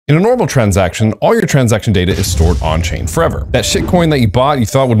In a normal transaction, all your transaction data is stored on-chain forever. That shitcoin that you bought, you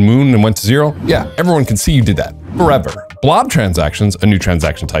thought would moon and went to zero? Yeah, everyone can see you did that. Forever. Blob transactions, a new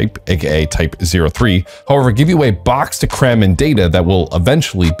transaction type, aka type 03, however, give you a box to cram in data that will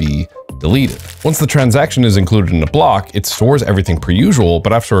eventually be deleted. Once the transaction is included in a block, it stores everything per usual,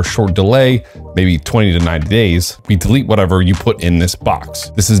 but after a short delay, maybe 20 to 90 days, we delete whatever you put in this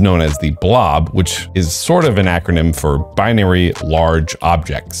box. This is known as the blob, which is sort of an acronym for binary large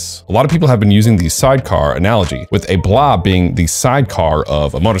objects. A lot of people have been using the sidecar analogy, with a blob being the sidecar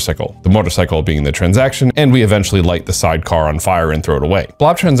of a motorcycle, the motorcycle being the transaction, and we eventually light the sidecar on fire and throw it away.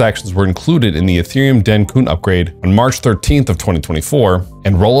 Blob transactions were included in the Ethereum Denkun upgrade on March 13th of 2024,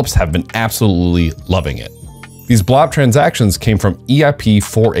 and rollups have been absolutely loving it. These blob transactions came from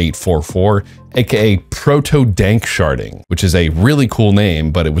EIP-4844, aka Proto-danksharding, which is a really cool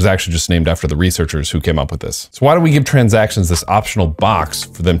name, but it was actually just named after the researchers who came up with this. So why do we give transactions this optional box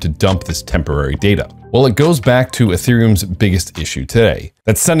for them to dump this temporary data? Well, it goes back to Ethereum's biggest issue today,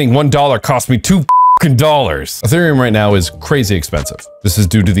 that sending $1 cost me $2. Ethereum right now is crazy expensive. This is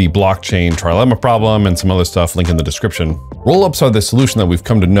due to the blockchain trilemma problem and some other stuff, link in the description. Rollups are the solution that we've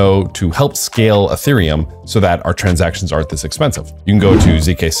come to know to help scale Ethereum so that our transactions aren't this expensive. You can go to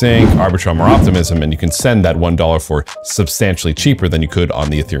ZK Sync, Arbitrum, or Optimism, and you can send that $1 for substantially cheaper than you could on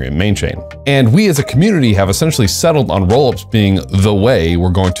the Ethereum main chain. And we as a community have essentially settled on rollups being the way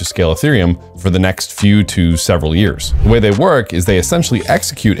we're going to scale Ethereum for the next few to several years. The way they work is they essentially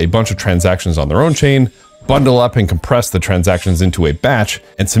execute a bunch of transactions on their own chain, bundle up and compress the transactions into a batch,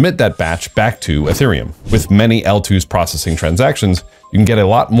 and submit that batch back to Ethereum. With many L2s processing transactions, you can get a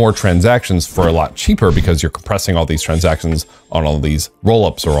lot more transactions for a lot cheaper because you're compressing all these transactions on all these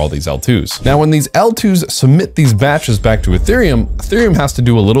rollups or all these L2s. Now, when these L2s submit these batches back to Ethereum, Ethereum has to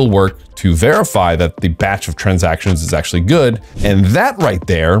do a little work to verify that the batch of transactions is actually good, and that right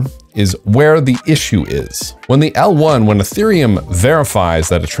there is where the issue is. When Ethereum verifies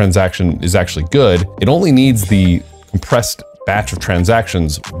that a transaction is actually good, it only needs the compressed batch of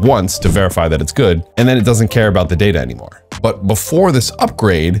transactions once to verify that it's good, and then it doesn't care about the data anymore. But before this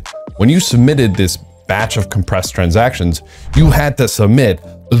upgrade, when you submitted this batch of compressed transactions, you had to submit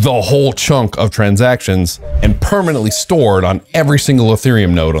the whole chunk of transactions and permanently stored on every single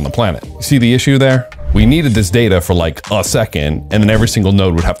Ethereum node on the planet. You see the issue there? We needed this data for like a second, and then every single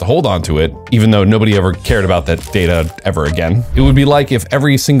node would have to hold on to it, even though nobody ever cared about that data ever again. It would be like if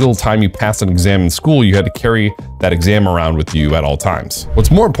every single time you passed an exam in school, you had to carry that exam around with you at all times.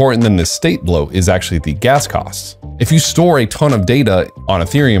 What's more important than this state bloat is actually the gas costs. If you store a ton of data on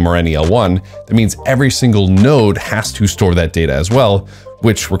Ethereum or any L1, that means every single node has to store that data as well,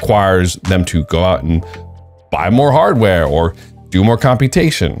 which requires them to go out and buy more hardware or do more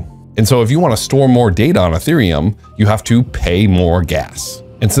computation. And so if you want to store more data on Ethereum, you have to pay more gas.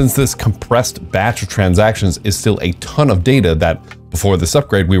 And since this compressed batch of transactions is still a ton of data that before this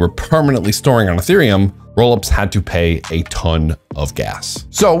upgrade we were permanently storing on Ethereum, rollups had to pay a ton of gas.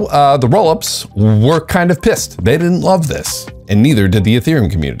 So the rollups were kind of pissed. They didn't love this, and neither did the Ethereum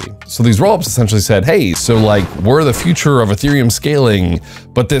community. So these rollups essentially said, hey, so like we're the future of Ethereum scaling,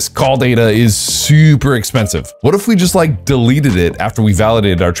 but this call data is super expensive. What if we just like deleted it after we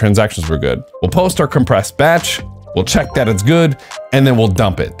validated our transactions were good? We'll post our compressed batch, we'll check that it's good, and then we'll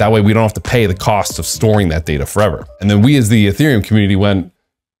dump it. That way we don't have to pay the cost of storing that data forever. And then we as the Ethereum community went,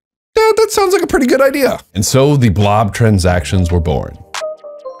 yeah, that sounds like a pretty good idea. And so the blob transactions were born.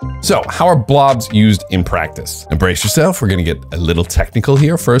 So how are blobs used in practice? Embrace yourself, we're gonna get a little technical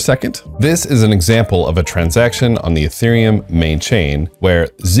here for a second. This is an example of a transaction on the Ethereum main chain where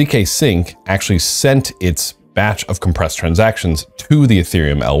ZK Sync actually sent its batch of compressed transactions to the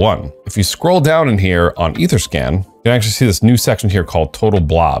Ethereum L1. If you scroll down in here on Etherscan, you can actually see this new section here called Total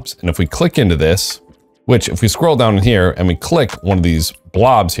Blobs. And if we click into this, which if we scroll down in here and we click one of these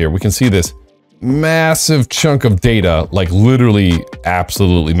blobs here, we can see this massive chunk of data, like literally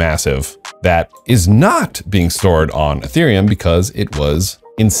absolutely massive, that is not being stored on Ethereum because it was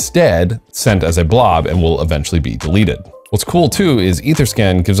instead sent as a blob and will eventually be deleted. What's cool too is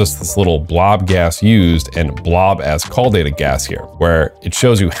Etherscan gives us this little blob gas used and blob as call data gas here, where it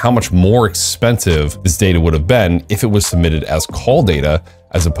shows you how much more expensive this data would have been if it was submitted as call data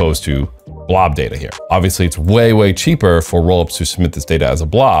as opposed to blob data here. Obviously, it's way, way cheaper for rollups to submit this data as a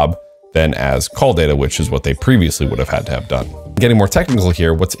blob than as call data, which is what they previously would have had to have done. Getting more technical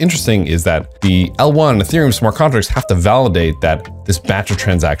here, what's interesting is that the L1 Ethereum smart contracts have to validate that this batch of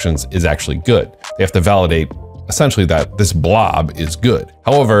transactions is actually good. They have to validate essentially that this blob is good.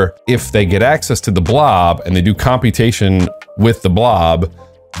 However, if they get access to the blob and they do computation with the blob,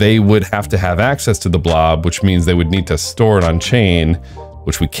 they would have to have access to the blob, which means they would need to store it on chain,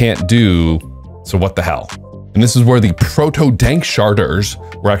 which we can't do, so what the hell? And this is where the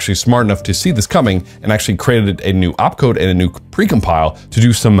Proto-danksharders were actually smart enough to see this coming and actually created a new opcode and a new precompile to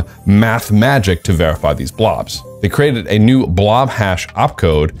do some math magic to verify these blobs. They created a new blob hash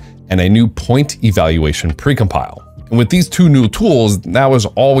opcode and a new point evaluation precompile. And with these two new tools, that was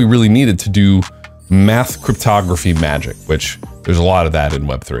all we really needed to do math cryptography magic, which there's a lot of that in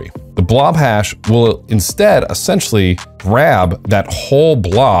Web3. The blob hash will instead essentially grab that whole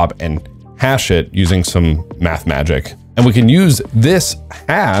blob and hash it using some math magic. And we can use this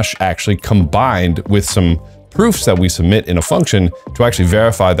hash actually combined with some proofs that we submit in a function to actually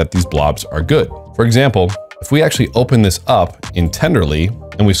verify that these blobs are good. For example, if we actually open this up in Tenderly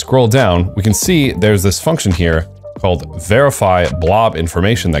and we scroll down, we can see there's this function here called verify blob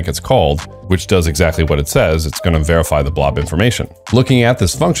information that gets called, which does exactly what it says. It's going to verify the blob information. Looking at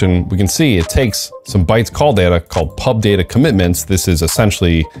this function, we can see it takes some bytes call data called pub data commitments. This is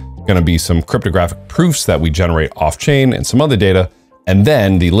essentially going to be some cryptographic proofs that we generate off-chain and some other data, and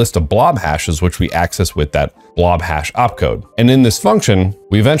then the list of blob hashes, which we access with that blob hash opcode. And in this function,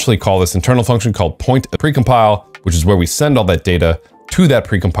 we eventually call this internal function called point precompile, which is where we send all that data to that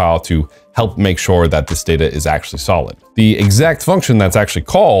precompile to help make sure that this data is actually solid. The exact function that's actually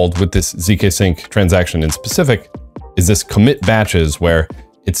called with this zk-sync transaction in specific is this commit batches, where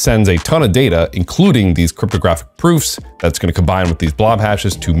it sends a ton of data, including these cryptographic proofs that's going to combine with these blob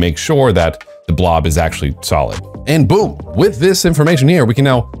hashes to make sure that the blob is actually solid. And boom, with this information here, we can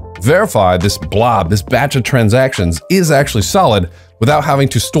now verify this blob, this batch of transactions is actually solid without having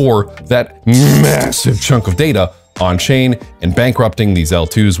to store that massive chunk of data on chain and bankrupting these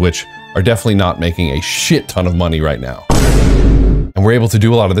L2s, which are definitely not making a shit ton of money right now. And we're able to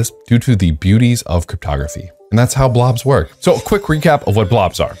do a lot of this due to the beauties of cryptography. And that's how blobs work. So a quick recap of what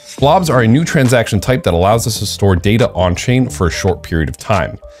blobs are. Blobs are a new transaction type that allows us to store data on chain for a short period of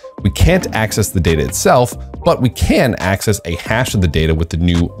time. We can't access the data itself, but we can access a hash of the data with the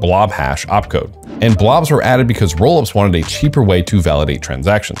new blob hash opcode. And blobs were added because rollups wanted a cheaper way to validate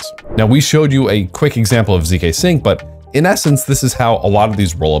transactions. Now, we showed you a quick example of zk-sync, but in essence, this is how a lot of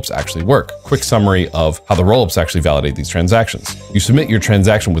these rollups actually work. Quick summary of how the rollups actually validate these transactions. You submit your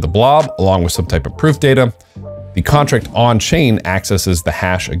transaction with a blob along with some type of proof data. The contract on chain accesses the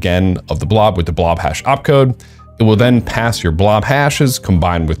hash again of the blob with the blob hash opcode. It will then pass your blob hashes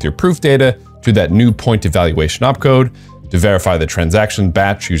combined with your proof data to that new point evaluation opcode to verify the transaction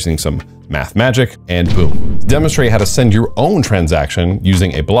batch using some math magic, and boom. To demonstrate how to send your own transaction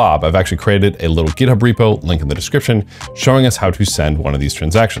using a blob, I've actually created a little GitHub repo, link in the description, showing us how to send one of these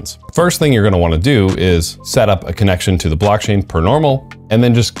transactions. First thing you're going to want to do is set up a connection to the blockchain per normal, and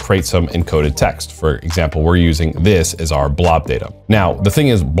then just create some encoded text. For example, we're using this as our blob data. Now, the thing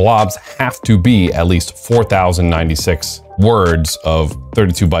is, blobs have to be at least 4,096 words of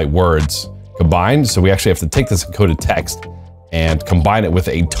 32-byte words combined. So we actually have to take this encoded text and combine it with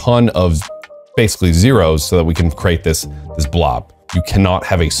a ton of basically zeros so that we can create this blob. You cannot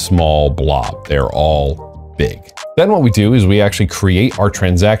have a small blob. They're all big. Then what we do is we actually create our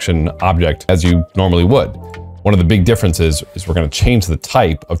transaction object as you normally would. One of the big differences is we're going to change the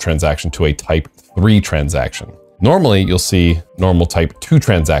type of transaction to a type 3 transaction. Normally, you'll see normal type 2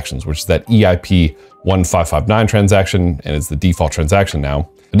 transactions, which is that EIP-4844 transaction, and it's the default transaction now.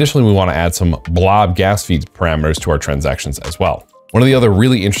 Additionally, we want to add some blob gas feed parameters to our transactions as well. One of the other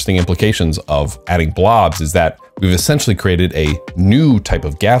really interesting implications of adding blobs is that we've essentially created a new type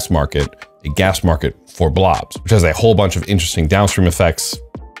of gas market, a gas market for blobs, which has a whole bunch of interesting downstream effects.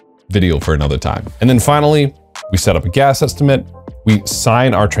 Video for another time. And then finally, we set up a gas estimate, we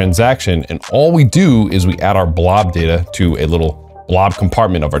sign our transaction, and all we do is we add our blob data to a little blob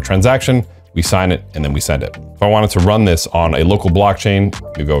compartment of our transaction. We sign it, and then we send it. If I wanted to run this on a local blockchain,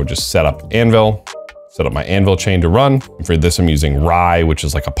 you go just set up Anvil, set up my Anvil chain to run. And for this, I'm using Rye, which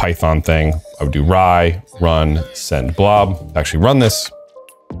is like a Python thing. I would do Rye, run, send blob, actually run this.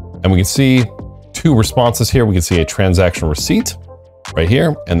 And we can see 2 responses here. We can see a transaction receipt right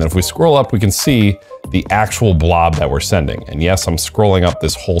here. And then if we scroll up, we can see the actual blob that we're sending. And yes, I'm scrolling up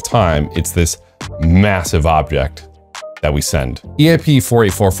this whole time. It's this massive object that we send.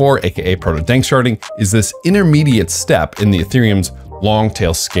 EIP-4844, aka Proto-danksharding, is this intermediate step in the Ethereum's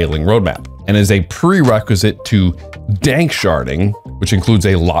long-tail scaling roadmap, and is a prerequisite to danksharding, which includes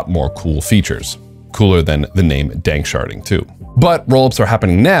a lot more cool features. Cooler than the name danksharding too. But rollups are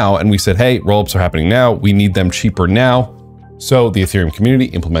happening now, and we said, hey, rollups are happening now. We need them cheaper now. So the Ethereum community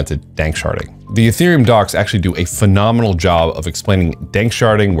implemented danksharding. The Ethereum docs actually do a phenomenal job of explaining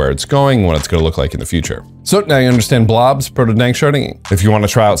danksharding, where it's going, what it's going to look like in the future. So now you understand Blobs, Proto-danksharding. If you want to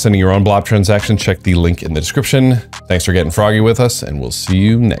try out sending your own blob transaction, check the link in the description. Thanks for getting froggy with us, and we'll see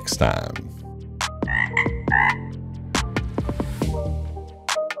you next time.